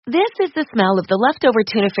This is the smell of the leftover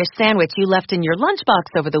tuna fish sandwich you left in your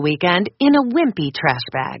lunchbox over the weekend in a wimpy trash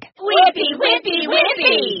bag. Wimpy, wimpy,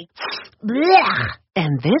 wimpy! Blech!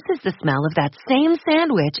 And this is the smell of that same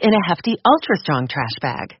sandwich in a hefty, ultra-strong trash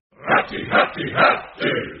bag. Hefty, hefty,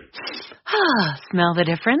 hefty! Smell the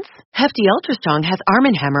difference? Hefty Ultra Strong has Arm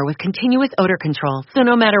 & Hammer with continuous odor control, so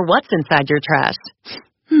no matter what's inside your trash,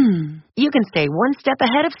 you can stay one step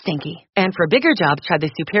ahead of stinky. And for bigger jobs, try the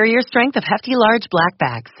superior strength of Hefty Large Black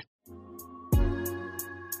Bags.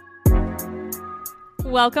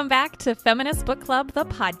 Welcome back to Feminist Book Club, the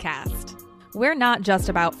podcast. We're not just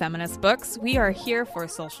about feminist books. We are here for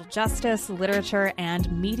social justice, literature, and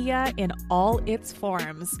media in all its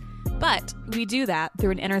forms. But we do that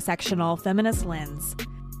through an intersectional feminist lens.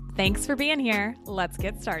 Thanks for being here. Let's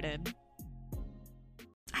get started.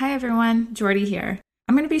 Hi everyone, Jordy here.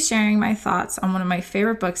 I'm going to be sharing my thoughts on one of my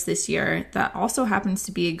favorite books this year that also happens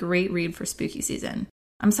to be a great read for spooky season.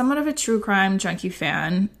 I'm somewhat of a true crime junkie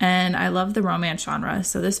fan, and I love the romance genre,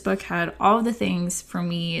 so this book had all of the things for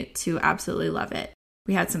me to absolutely love it.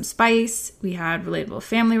 We had some spice, we had relatable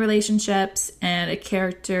family relationships, and a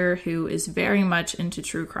character who is very much into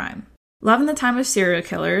true crime. Love in the Time of Serial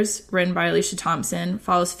Killers, written by Alicia Thompson,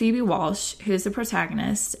 follows Phoebe Walsh, who is the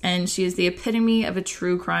protagonist, and she is the epitome of a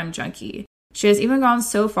true crime junkie. She has even gone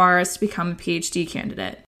so far as to become a PhD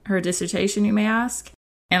candidate. Her dissertation, you may ask?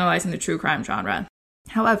 Analyzing the true crime genre.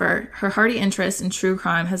 However, her hearty interest in true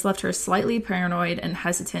crime has left her slightly paranoid and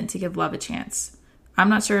hesitant to give love a chance. I'm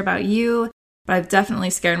not sure about you, but I've definitely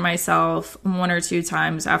scared myself one or two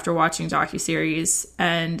times after watching docuseries,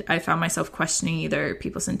 and I found myself questioning either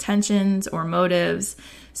people's intentions or motives.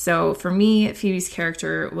 So for me, Phoebe's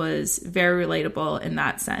character was very relatable in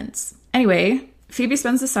that sense. Anyway, Phoebe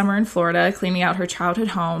spends the summer in Florida cleaning out her childhood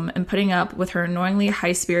home and putting up with her annoyingly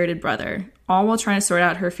high-spirited brother, all while trying to sort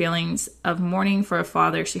out her feelings of mourning for a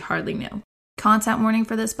father she hardly knew. Content warning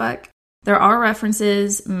for this book: there are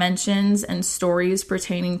references, mentions, and stories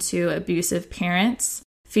pertaining to abusive parents.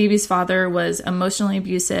 Phoebe's father was emotionally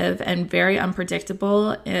abusive and very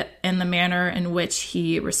unpredictable in the manner in which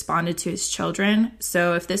he responded to his children.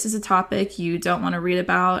 So if this is a topic you don't want to read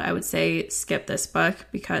about, I would say skip this book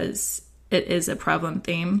because it is a prevalent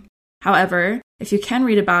theme. However, if you can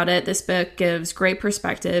read about it, this book gives great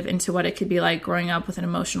perspective into what it could be like growing up with an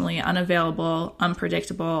emotionally unavailable,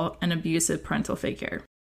 unpredictable, and abusive parental figure.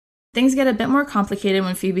 Things get a bit more complicated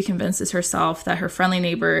when Phoebe convinces herself that her friendly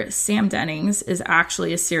neighbor, Sam Dennings, is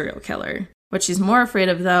actually a serial killer. What she's more afraid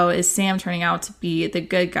of, though, is Sam turning out to be the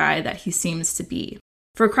good guy that he seems to be.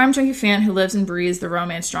 For a crime junkie fan who lives and breathes the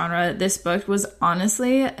romance genre, this book was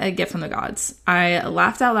honestly a gift from the gods. I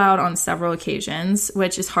laughed out loud on several occasions,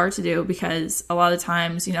 which is hard to do because a lot of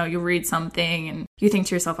times, you read something and you think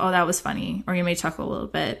to yourself, oh, that was funny, or you may chuckle a little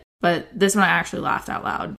bit. But this one I actually laughed out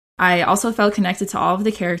loud. I also felt connected to all of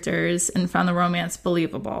the characters and found the romance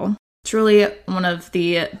believable. Truly one of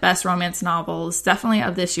the best romance novels, definitely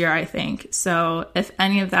of this year, I think. So if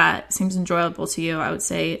any of that seems enjoyable to you, I would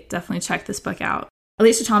say definitely check this book out.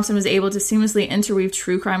 Alicia Thompson was able to seamlessly interweave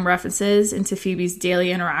true crime references into Phoebe's daily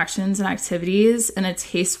interactions and activities in a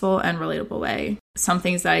tasteful and relatable way. Some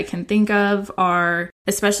things that I can think of are,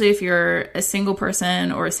 especially if you're a single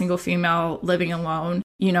person or a single female living alone,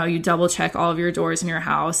 you double check all of your doors in your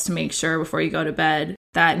house to make sure before you go to bed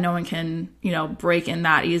that no one can, break in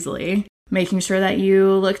that easily. Making sure that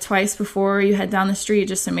you look twice before you head down the street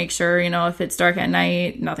just to make sure, if it's dark at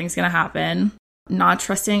night, nothing's going to happen. Not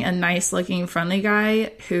trusting a nice-looking, friendly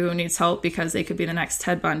guy who needs help because they could be the next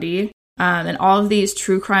Ted Bundy. And all of these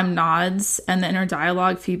true crime nods and the inner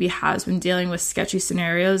dialogue Phoebe has when dealing with sketchy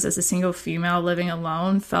scenarios as a single female living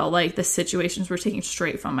alone felt like the situations were taken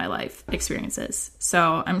straight from my life experiences.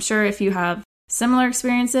 So I'm sure if you have similar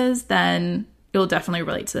experiences, then you'll definitely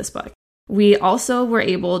relate to this book. We also were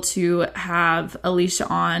able to have Alicia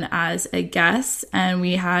on as a guest, and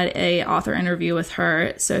we had an author interview with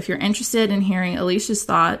her. So if you're interested in hearing Alicia's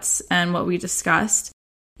thoughts and what we discussed,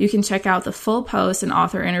 you can check out the full post and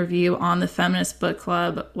author interview on the Feminist Book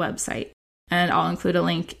Club website. And I'll include a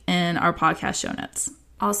link in our podcast show notes.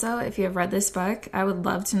 Also, if you have read this book, I would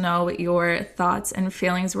love to know what your thoughts and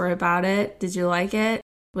feelings were about it. Did you like it?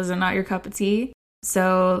 Was it not your cup of tea?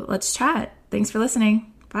 So let's chat. Thanks for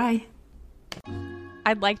listening. Bye.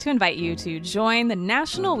 I'd like to invite you to join the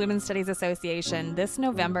National Women's Studies Association this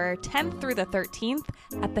November 10th through the 13th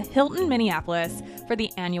at the Hilton, Minneapolis for the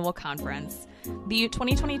annual conference. The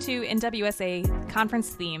 2022 NWSA conference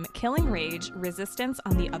theme, Killing Rage, Resistance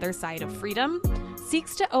on the Other Side of Freedom,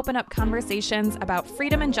 seeks to open up conversations about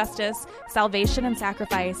freedom and justice, salvation and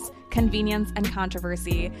sacrifice, convenience and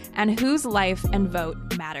controversy, and whose life and vote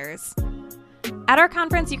matters. At our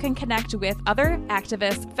conference, you can connect with other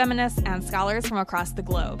activists, feminists, and scholars from across the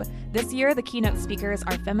globe. This year, the keynote speakers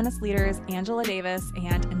are feminist leaders Angela Davis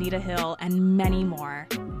and Anita Hill, and many more.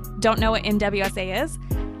 Don't know what NWSA is?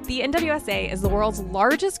 The NWSA is the world's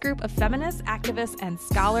largest group of feminists, activists, and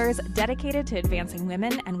scholars dedicated to advancing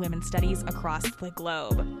women and women's studies across the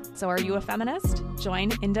globe. So are you a feminist? Join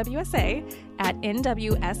NWSA at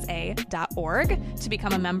nwsa.org to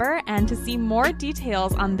become a member and to see more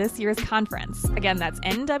details on this year's conference. Again, that's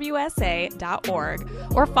nwsa.org,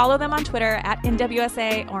 or follow them on Twitter at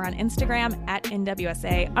NWSA or on Instagram at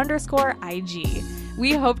NWSA_IG.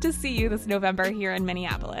 We hope to see you this November here in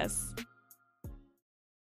Minneapolis.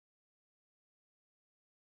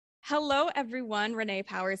 Hello, everyone. Renee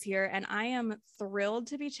Powers here, and I am thrilled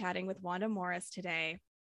to be chatting with Wanda Morris today.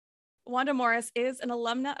 Wanda Morris is an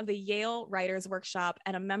alumna of the Yale Writers Workshop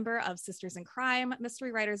and a member of Sisters in Crime,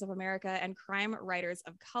 Mystery Writers of America, and Crime Writers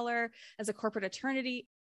of Color. As a corporate attorney,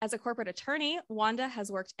 Wanda has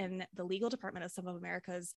worked in the legal department of some of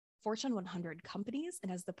America's Fortune 100 companies, and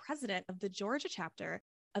as the president of the Georgia chapter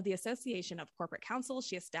of the Association of Corporate Counsel,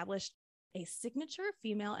 she established a signature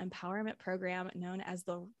female empowerment program known as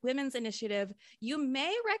the Women's Initiative. You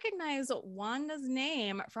may recognize Wanda's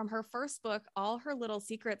name from her first book, All Her Little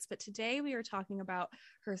Secrets, but today we are talking about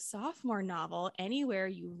her sophomore novel, Anywhere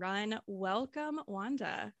You Run. Welcome,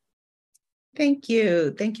 Wanda. Thank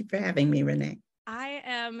you. Thank you for having me, Renee. I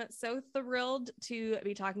am so thrilled to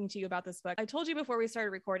be talking to you about this book. I told you before we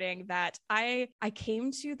started recording that I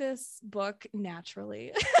came to this book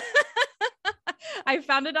naturally. I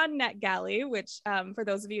found it on NetGalley, which for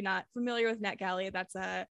those of you not familiar with NetGalley, that's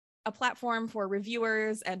a platform for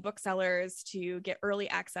reviewers and booksellers to get early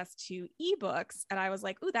access to ebooks. And I was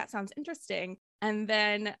like, ooh, that sounds interesting. And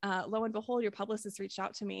then lo and behold, your publicist reached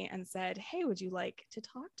out to me and said, hey, would you like to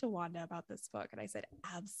talk to Wanda about this book? And I said,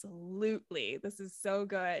 absolutely. This is so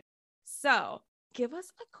good. So give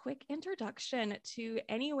us a quick introduction to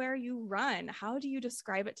Anywhere You Run. How do you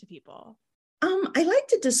describe it to people? I like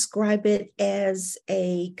to describe it as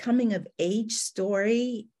a coming of age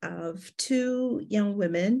story of two young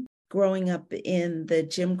women growing up in the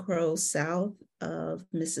Jim Crow South of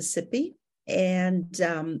Mississippi. And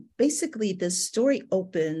basically, the story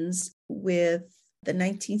opens with the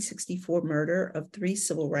 1964 murder of three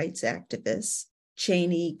civil rights activists,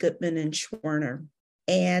 Cheney, Goodman, and Schwerner.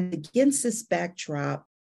 And against this backdrop,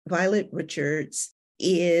 Violet Richards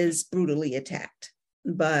is brutally attacked,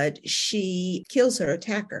 but she kills her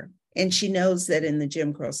attacker. And she knows that in the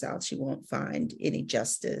Jim Crow South, she won't find any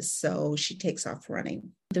justice. So she takes off running.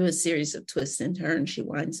 Through a series of twists and turns, she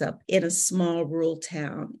winds up in a small rural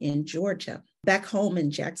town in Georgia. Back home in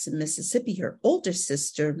Jackson, Mississippi, her older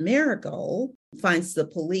sister, Marigold, finds the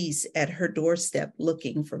police at her doorstep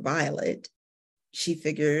looking for Violet. She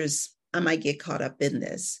figures, I might get caught up in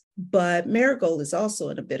this. But Marigold is also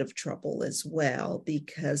in a bit of trouble as well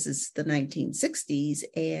because it's the 1960s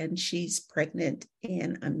and she's pregnant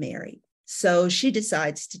and unmarried. So she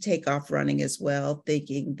decides to take off running as well,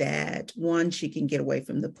 thinking that one, she can get away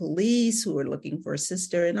from the police who are looking for a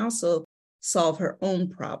sister and also solve her own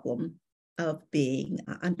problem of being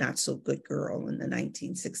a not so good girl in the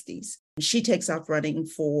 1960s. She takes off running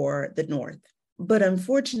for the North. But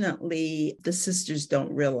unfortunately, the sisters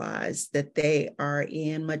don't realize that they are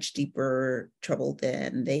in much deeper trouble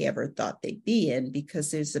than they ever thought they'd be in, because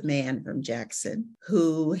there's a man from Jackson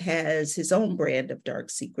who has his own brand of dark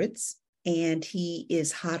secrets, and he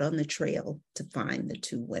is hot on the trail to find the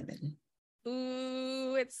two women.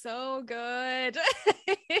 Ooh, it's so good.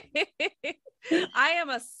 I am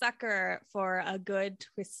a sucker for a good,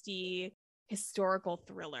 twisty, historical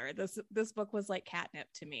thriller. This book was like catnip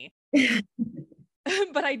to me.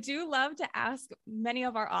 But I do love to ask many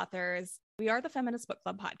of our authors, we are the Feminist Book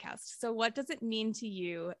Club podcast. So what does it mean to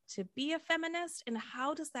you to be a feminist? And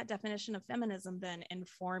how does that definition of feminism then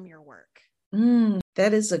inform your work?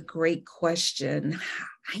 That is a great question.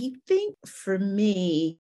 I think for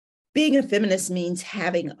me, being a feminist means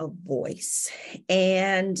having a voice.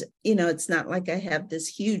 And, it's not like I have this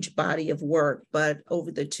huge body of work, but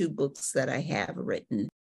over the two books that I have written,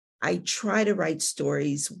 I try to write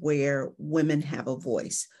stories where women have a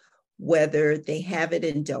voice, whether they have it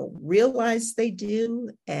and don't realize they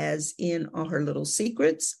do, as in All Her Little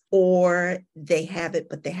Secrets, or they have it,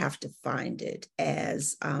 but they have to find it,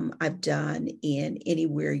 as I've done in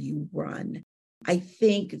Anywhere You Run. I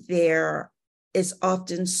think there is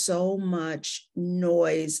often so much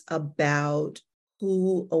noise about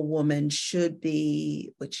who a woman should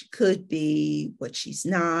be, what she could be, what she's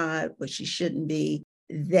not, what she shouldn't be,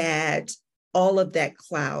 that all of that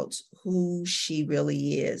clouds who she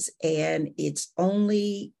really is. And it's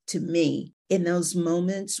only, to me, in those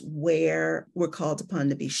moments where we're called upon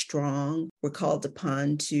to be strong, we're called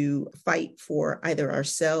upon to fight for either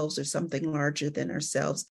ourselves or something larger than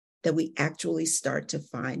ourselves, that we actually start to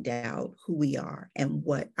find out who we are and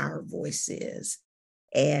what our voice is,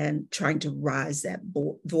 and trying to rise that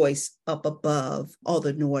voice up above all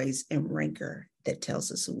the noise and rancor that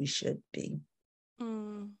tells us who we should be.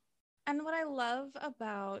 And what I love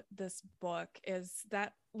about this book is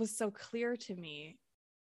that was so clear to me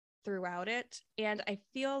throughout it. And I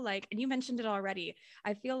feel like, and you mentioned it already,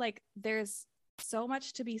 I feel like there's so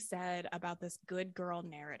much to be said about this good girl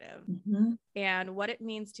narrative and what it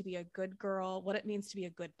means to be a good girl, what it means to be a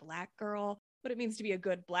good Black girl, what it means to be a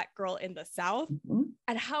good Black girl in the South,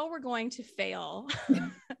 and how we're going to fail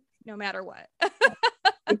no matter what.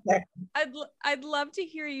 I'd love to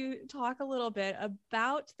hear you talk a little bit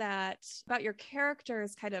about that, about your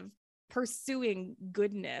characters kind of pursuing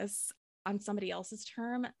goodness on somebody else's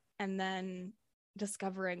term, and then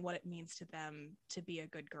discovering what it means to them to be a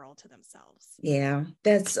good girl to themselves. Yeah,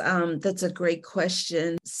 that's a great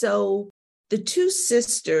question. So the two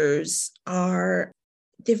sisters they're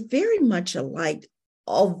very much alike,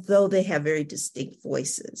 although they have very distinct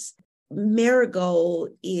voices. Marigold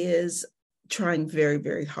is trying very,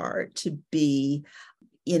 very hard to be,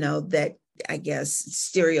 that, I guess,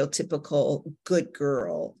 stereotypical good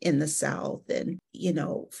girl in the South, and,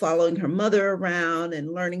 following her mother around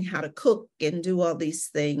and learning how to cook and do all these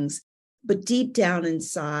things. But deep down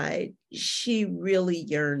inside, she really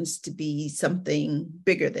yearns to be something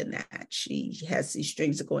bigger than that. She has these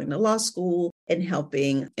dreams of going to law school and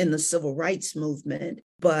helping in the civil rights movement,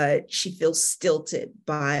 but she feels stilted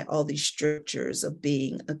by all these strictures of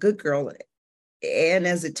being a good girl. And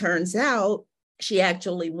as it turns out, she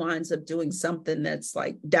actually winds up doing something that's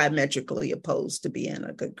like diametrically opposed to being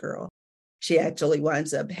a good girl. She actually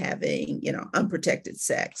winds up having, unprotected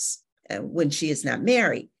sex when she is not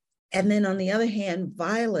married. And then on the other hand,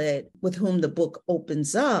 Violet, with whom the book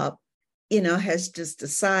opens up, has just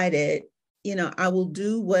decided, I will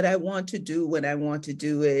do what I want to do when I want to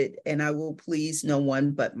do it, and I will please no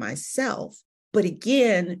one but myself. But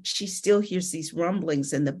again, she still hears these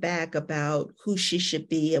rumblings in the back about who she should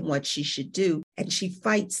be and what she should do. And she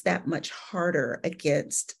fights that much harder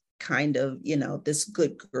against kind of, this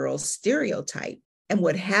good girl stereotype. And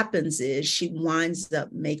what happens is she winds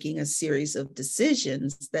up making a series of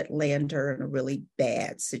decisions that land her in a really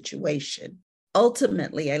bad situation.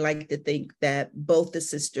 Ultimately, I like to think that both the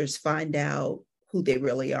sisters find out who they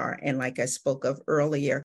really are. And like I spoke of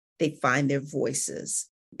earlier, they find their voices.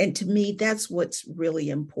 And to me, that's what's really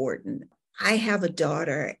important. I have a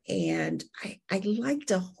daughter, and I like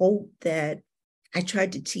to hope that I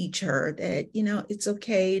tried to teach her that, it's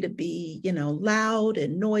okay to be, loud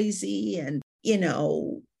and noisy and,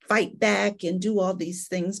 fight back and do all these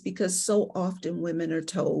things, because so often women are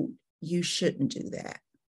told you shouldn't do that.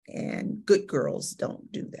 And good girls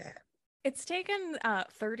don't do that. It's taken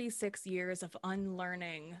 36 years of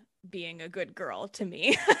unlearning being a good girl to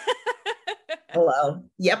me. Hello.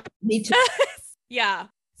 Yep. Me too. Yeah.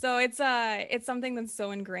 So it's something that's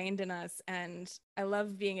so ingrained in us, and I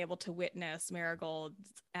love being able to witness Marigold's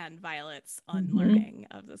and Violet's unlearning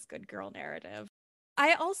of this good girl narrative.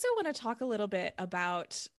 I also want to talk a little bit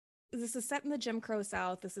about, this is set in the Jim Crow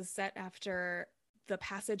South. This is set after the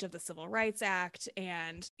passage of the Civil Rights Act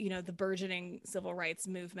and, the burgeoning civil rights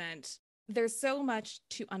movement. There's so much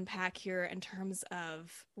to unpack here in terms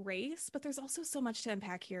of race, but there's also so much to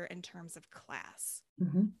unpack here in terms of class.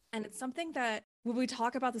 And it's something that when we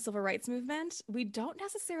talk about the civil rights movement, we don't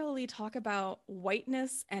necessarily talk about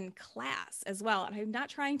whiteness and class as well. And I'm not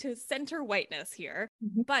trying to center whiteness here,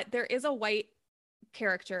 but there is a white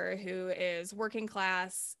character who is working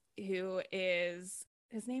class, his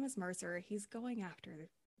name is Mercer. He's going after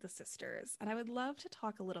the sisters. And I would love to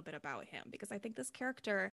talk a little bit about him, because I think this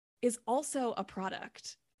character is also a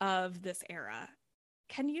product of this era.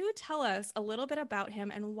 Can you tell us a little bit about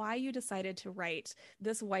him and why you decided to write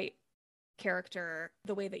this white character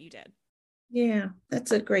the way that you did? Yeah,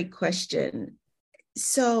 that's a great question.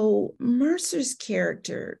 So Mercer's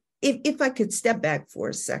character, if I could step back for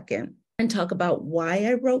a second and talk about why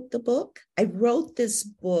I wrote the book. I wrote this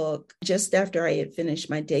book just after I had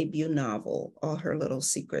finished my debut novel, All Her Little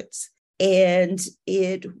Secrets. And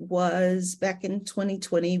it was back in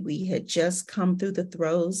 2020, we had just come through the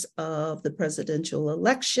throes of the presidential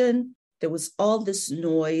election. There was all this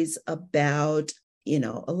noise about,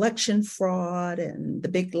 election fraud and the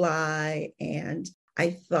big lie. And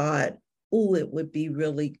I thought, it would be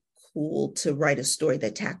really cool to write a story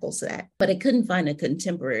that tackles that. But I couldn't find a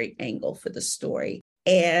contemporary angle for the story.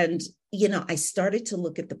 And, I started to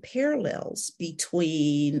look at the parallels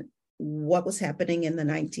between what was happening in the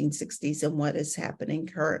 1960s and what is happening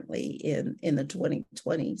currently in the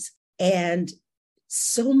 2020s. And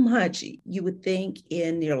so much, you would think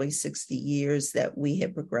in nearly 60 years that we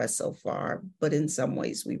had progressed so far, but in some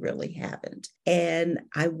ways we really haven't. And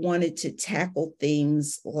I wanted to tackle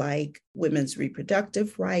things like women's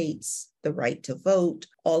reproductive rights, the right to vote,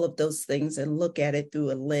 all of those things, and look at it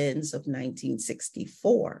through a lens of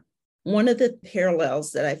 1964. One of the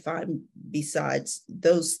parallels that I find besides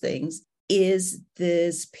those things is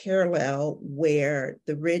this parallel where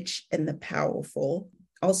the rich and the powerful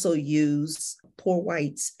also use poor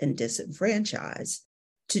whites and disenfranchised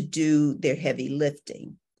to do their heavy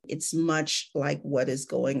lifting. It's much like what is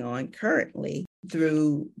going on currently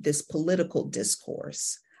through this political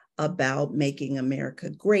discourse about making America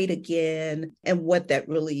great again. And what that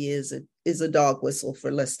really is a dog whistle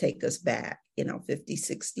for let's take us back, 50,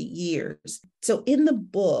 60 years. So in the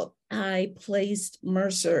book, I placed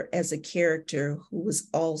Mercer as a character who was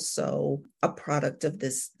also a product of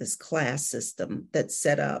this class system that's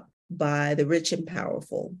set up by the rich and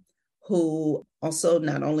powerful, who also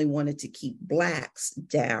not only wanted to keep Blacks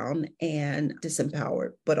down and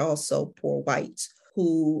disempowered, but also poor whites,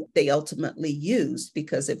 who they ultimately used,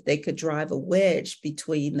 because if they could drive a wedge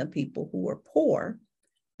between the people who were poor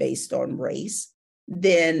based on race,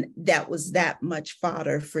 then that was that much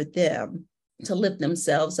fodder for them to lift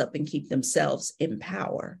themselves up and keep themselves in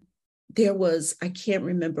power. There was, I can't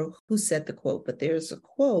remember who said the quote, but there's a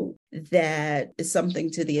quote that is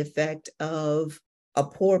something to the effect of a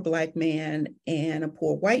poor Black man and a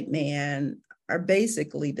poor white man are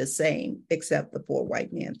basically the same, except the poor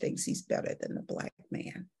white man thinks he's better than the Black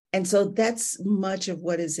man. And so that's much of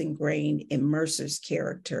what is ingrained in Mercer's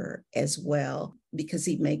character as well, because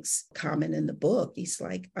he makes comment in the book. He's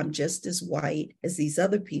like, I'm just as white as these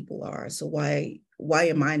other people are. So why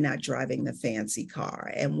am I not driving the fancy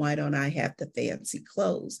car? And why don't I have the fancy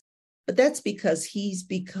clothes? But that's because he's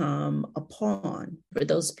become a pawn for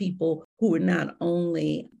those people who are not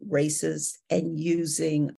only racist and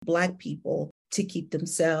using Black people to keep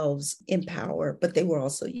themselves in power, but they were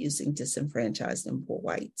also using disenfranchised and poor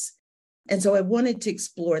whites. And so I wanted to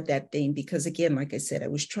explore that theme because, again, like I said, I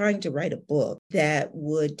was trying to write a book that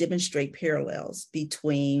would demonstrate parallels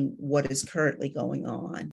between what is currently going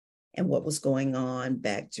on and what was going on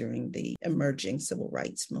back during the emerging civil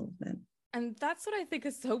rights movement. And that's what I think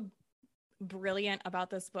is so brilliant about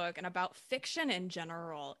this book and about fiction in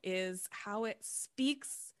general, is how it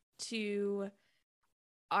speaks to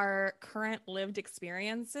our current lived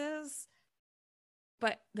experiences.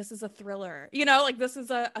 But this is a thriller, this is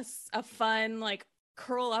a fun,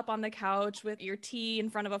 curl up on the couch with your tea in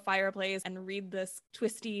front of a fireplace and read this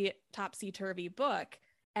twisty, topsy-turvy book.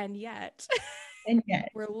 And yet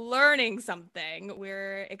we're learning something.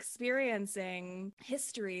 We're experiencing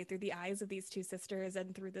history through the eyes of these two sisters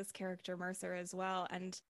and through this character, Mercer, as well.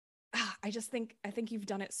 And I think you've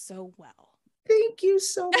done it so well. Thank you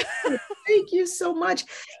so much. Thank you so much.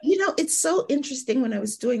 It's so interesting when I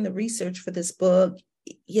was doing the research for this book,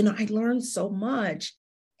 I learned so much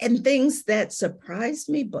and things that surprised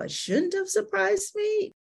me, but shouldn't have surprised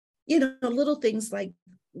me. Little things like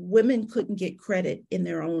women couldn't get credit in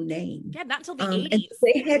their own name. Yeah, not until the 80s. And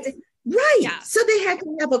they had to, right. Yeah. So they had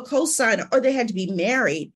to have a cosigner or they had to be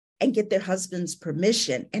married and get their husband's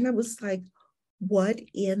permission. And I was like, what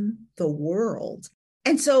in the world?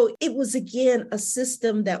 And so it was, again, a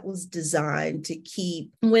system that was designed to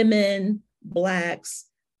keep women, Blacks,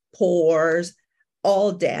 poors,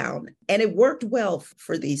 all down. And it worked well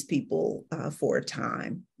for these people for a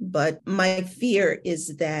time. But my fear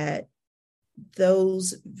is that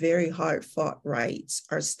those very hard-fought rights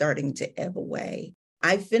are starting to ebb away.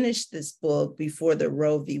 I finished this book before the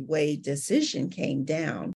Roe v. Wade decision came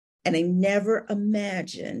down, and I never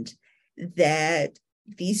imagined that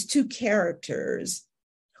these two characters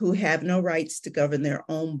who have no rights to govern their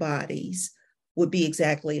own bodies would be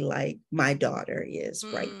exactly like my daughter is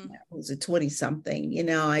right now, who's a 20-something.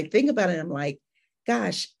 I think about it, I'm like,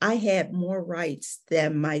 gosh, I had more rights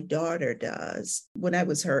than my daughter does when I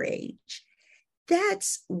was her age.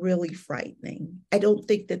 That's really frightening. I don't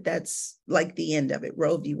think that that's like the end of it.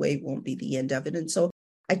 Roe v. Wade won't be the end of it. And so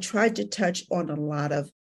I tried to touch on a lot of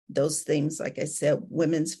those things, like I said,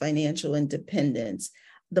 women's financial independence,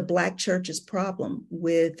 the Black church's problem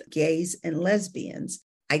with gays and lesbians.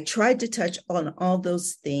 I tried to touch on all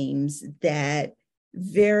those themes that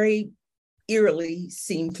very eerily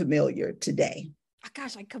seem familiar today. Oh,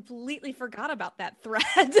 gosh, I completely forgot about that thread.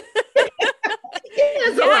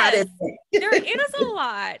 There's a lot in there. It is a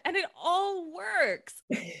lot, and it all works.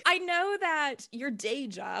 I know that your day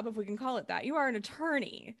job, if we can call it that, you are an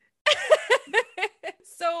attorney.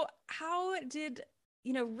 So how did,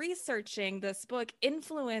 researching this book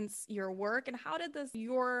influence your work, and how did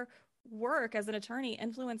your work as an attorney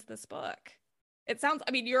influence this book? It sounds,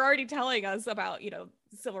 you're already telling us about,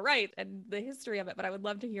 civil rights and the history of it, but I would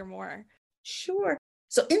love to hear more. Sure.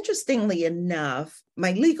 So interestingly enough,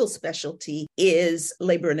 my legal specialty is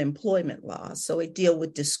labor and employment law. So I deal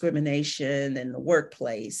with discrimination in the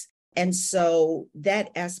workplace. And so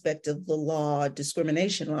that aspect of the law,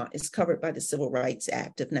 discrimination law, is covered by the Civil Rights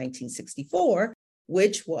Act of 1964,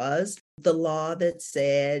 which was the law that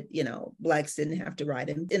said, Blacks didn't have to ride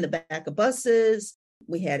in the back of buses.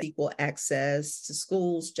 We had equal access to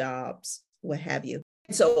schools, jobs, what have you.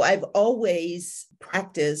 So I've always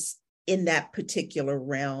practiced in that particular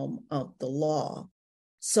realm of the law.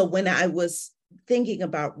 So when I was thinking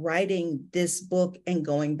about writing this book and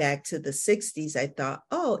going back to the 60s, I thought,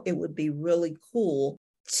 it would be really cool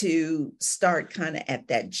to start kind of at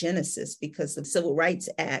that genesis, because the Civil Rights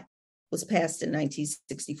Act was passed in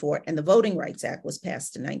 1964 and the Voting Rights Act was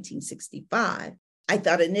passed in 1965. I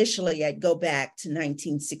thought initially I'd go back to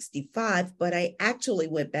 1965, but I actually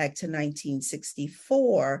went back to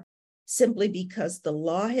 1964 simply because the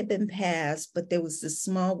law had been passed, but there was this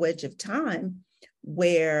small wedge of time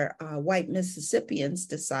where white Mississippians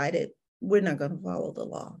decided, we're not going to follow the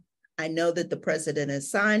law. I know that the president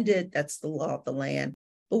has signed it, that's the law of the land,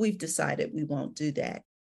 but we've decided we won't do that.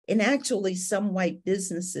 And actually, some white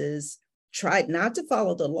businesses tried not to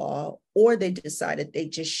follow the law, or they decided they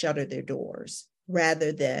just shutter their doors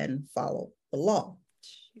rather than follow the law.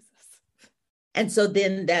 And so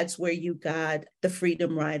then that's where you got the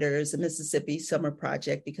Freedom Riders, the Mississippi Summer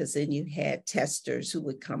Project, because then you had testers who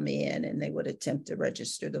would come in and they would attempt to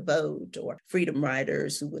register the vote, or Freedom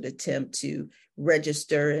Riders who would attempt to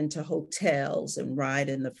register into hotels and ride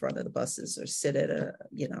in the front of the buses or sit at a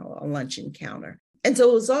luncheon counter. And so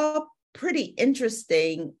it was all pretty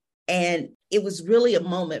interesting. And it was really a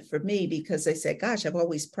moment for me because I said, gosh, I've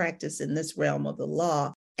always practiced in this realm of the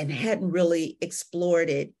law and hadn't really explored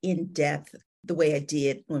it in depth the way I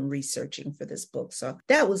did when researching for this book. So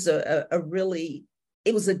that was it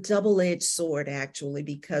was a double-edged sword, actually,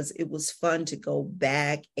 because it was fun to go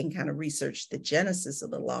back and kind of research the genesis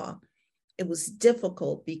of the law. It was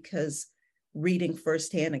difficult because reading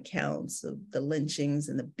firsthand accounts of the lynchings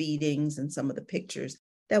and the beatings and some of the pictures,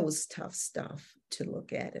 that was tough stuff to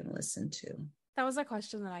look at and listen to. That was a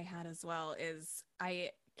question that I had as well, is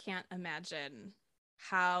I can't imagine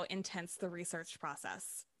how intense the research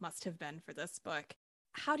process must have been for this book.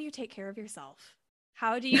 How do you take care of yourself?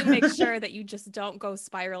 How do you make sure that you just don't go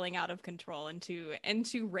spiraling out of control into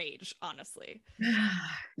rage, honestly?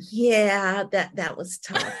 Yeah, that was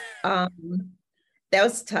tough. That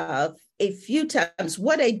was tough. A few times,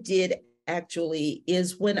 what I did actually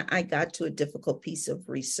is when I got to a difficult piece of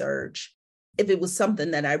research, if it was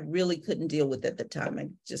something that I really couldn't deal with at the time, I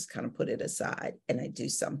just kind of put it aside and I do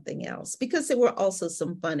something else, because there were also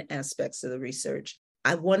some fun aspects of the research.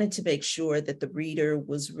 I wanted to make sure that the reader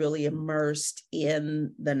was really immersed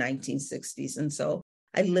in the 1960s. And so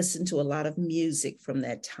I listened to a lot of music from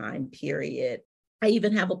that time period. I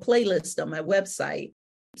even have a playlist on my website.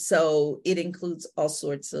 So it includes all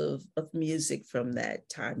sorts of music from that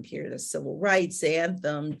time period, a civil rights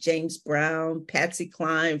anthem, James Brown, Patsy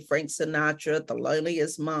Cline, Frank Sinatra,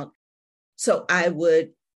 Thelonious Monk. So I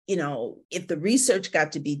would, if the research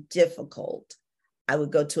got to be difficult, I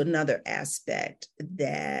would go to another aspect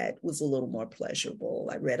that was a little more pleasurable.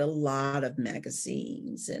 I read a lot of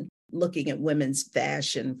magazines and looking at women's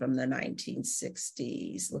fashion from the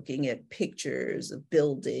 1960s, looking at pictures of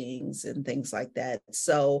buildings and things like that.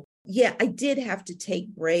 So yeah, I did have to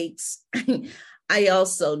take breaks. I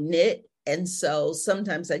also knit. And so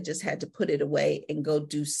sometimes I just had to put it away and go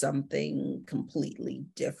do something completely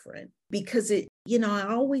different, because I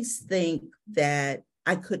always think that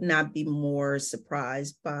I could not be more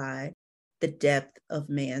surprised by the depth of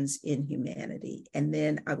man's inhumanity. And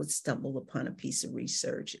then I would stumble upon a piece of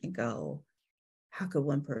research and go, how could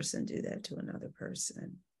one person do that to another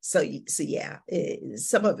person? So yeah,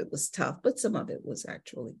 some of it was tough, but some of it was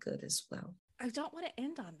actually good as well. I don't want to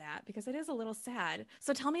end on that because it is a little sad.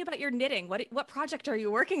 So tell me about your knitting. What project are you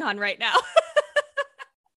working on right now?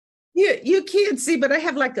 You can't see, but I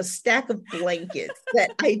have like a stack of blankets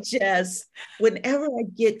that I just, whenever I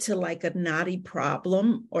get to like a knotty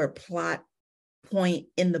problem or a plot point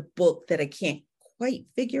in the book that I can't quite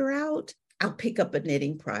figure out, I'll pick up a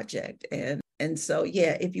knitting project. And so,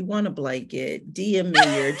 yeah, if you want a blanket, DM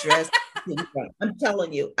me your address. I'm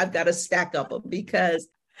telling you, I've got to stack up them because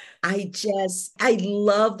I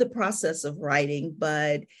love the process of writing,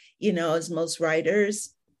 but, as most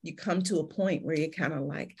writers, you come to a point where you're kind of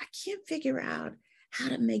like, I can't figure out how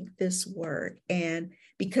to make this work. And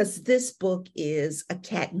because this book is a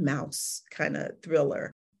cat and mouse kind of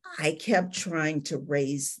thriller, I kept trying to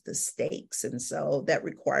raise the stakes. And so that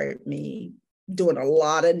required me doing a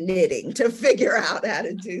lot of knitting to figure out how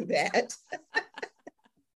to do that.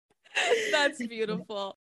 That's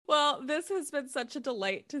beautiful. Well, this has been such a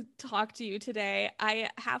delight to talk to you today. I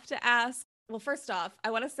have to ask, well, first off,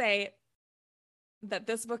 I want to say that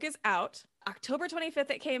this book is out. October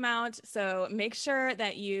 25th it came out, so make sure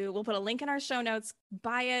that we'll put a link in our show notes.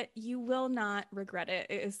 Buy it. You will not regret it.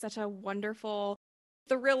 It is such a wonderful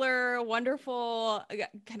thriller, wonderful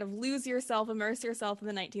kind of lose yourself, immerse yourself in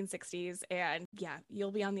the 1960s, and yeah,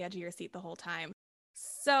 you'll be on the edge of your seat the whole time.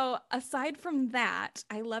 So aside from that,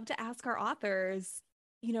 I love to ask our authors,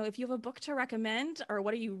 if you have a book to recommend, or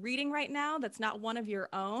what are you reading right now that's not one of your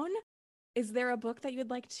own? Is there a book that you would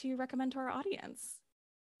like to recommend to our audience?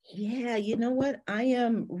 Yeah, you know what? I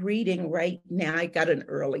am reading right now. I got an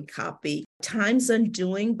early copy, Time's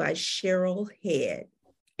Undoing by Cheryl Head,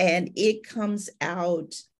 and it comes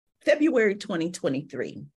out February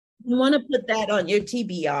 2023. You want to put that on your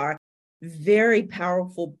TBR. Very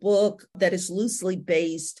powerful book that is loosely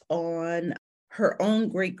based on her own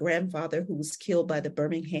great-grandfather who was killed by the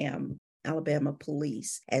Birmingham, Alabama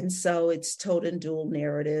police. And so it's told in dual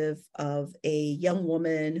narrative of a young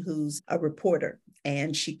woman who's a reporter,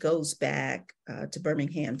 and she goes back to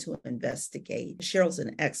Birmingham to investigate. Cheryl's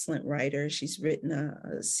an excellent writer. She's written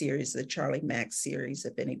a series, the Charlie Mack series,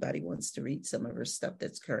 if anybody wants to read some of her stuff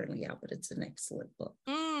that's currently out, but it's an excellent book.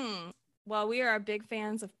 Well, we are big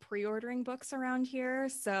fans of pre-ordering books around here,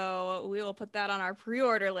 so we will put that on our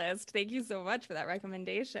pre-order list. Thank you so much for that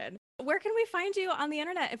recommendation. Where can we find you on the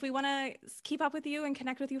internet if we want to keep up with you and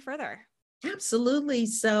connect with you further? Absolutely.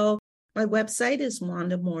 So my website is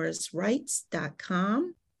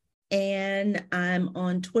WandaMorrisWrites.com, and I'm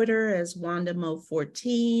on Twitter as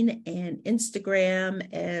WandaMo14 and Instagram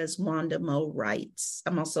as WandaMoWrites.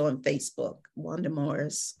 I'm also on Facebook, Wanda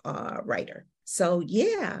Morris Writer. So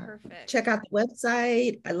yeah, perfect. Check out the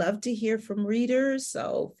website. I love to hear from readers,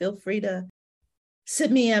 so feel free to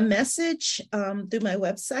send me a message through my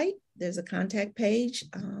website. There's a contact page,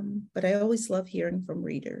 but I always love hearing from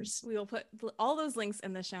readers. We will put all those links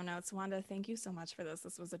in the show notes. Wanda, thank you so much for this.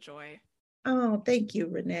 This was a joy. Oh, thank you,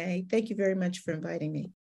 Renee. Thank you very much for inviting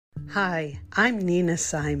me. Hi, I'm Nina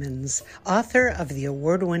Simons, author of the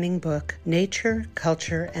award-winning book, Nature,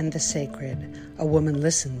 Culture, and the Sacred, A Woman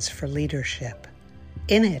Listens for Leadership.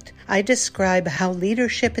 In it, I describe how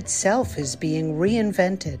leadership itself is being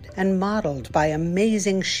reinvented and modeled by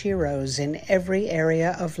amazing sheroes in every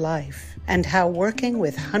area of life, and how working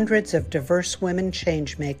with hundreds of diverse women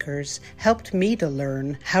changemakers helped me to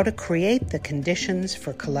learn how to create the conditions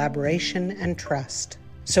for collaboration and trust.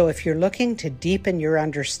 So if you're looking to deepen your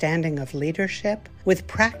understanding of leadership with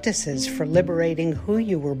practices for liberating who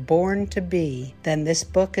you were born to be, then this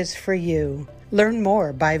book is for you. Learn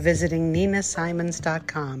more by visiting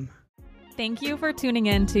ninasimons.com. Thank you for tuning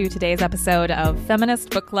in to today's episode of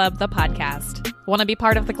Feminist Book Club, the podcast. Want to be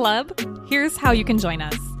part of the club? Here's how you can join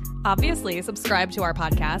us. Obviously, subscribe to our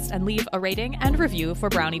podcast and leave a rating and review for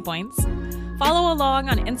brownie points. Follow along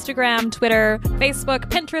on Instagram, Twitter,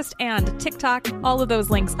 Facebook, Pinterest, and TikTok. All of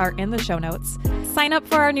those links are in the show notes. Sign up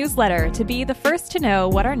for our newsletter to be the first to know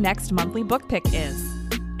what our next monthly book pick is.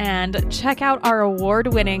 And check out our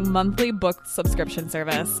award-winning monthly book subscription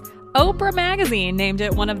service. Oprah Magazine named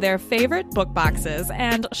it one of their favorite book boxes,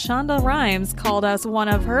 and Shonda Rhimes called us one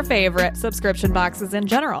of her favorite subscription boxes in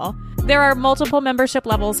general. There are multiple membership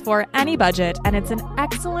levels for any budget, and it's an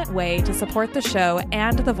excellent way to support the show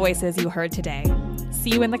and the voices you heard today.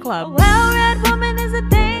 See you in the club. A well-read woman is a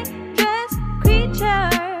dangerous creature.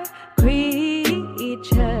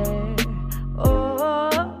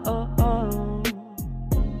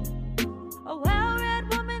 A well-read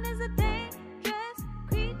woman is a dangerous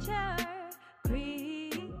creature.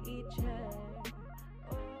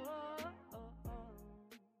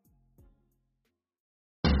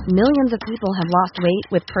 Millions of people have lost weight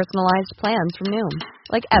with personalized plans from Noom.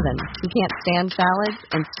 Like Evan, who can't stand salads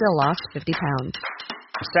and still lost 50 pounds.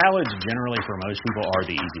 Salads generally for most people are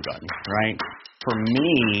the easy button, right? For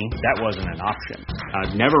me, that wasn't an option.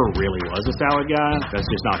 I never really was a salad guy. That's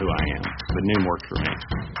just not who I am. But Noom worked for me.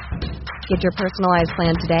 Get your personalized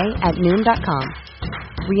plan today at Noom.com.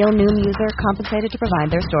 Real Noom user compensated to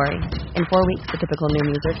provide their story. In 4 weeks, the typical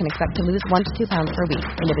Noom user can expect to lose 1 to 2 pounds per week.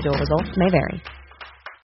 Individual results may vary.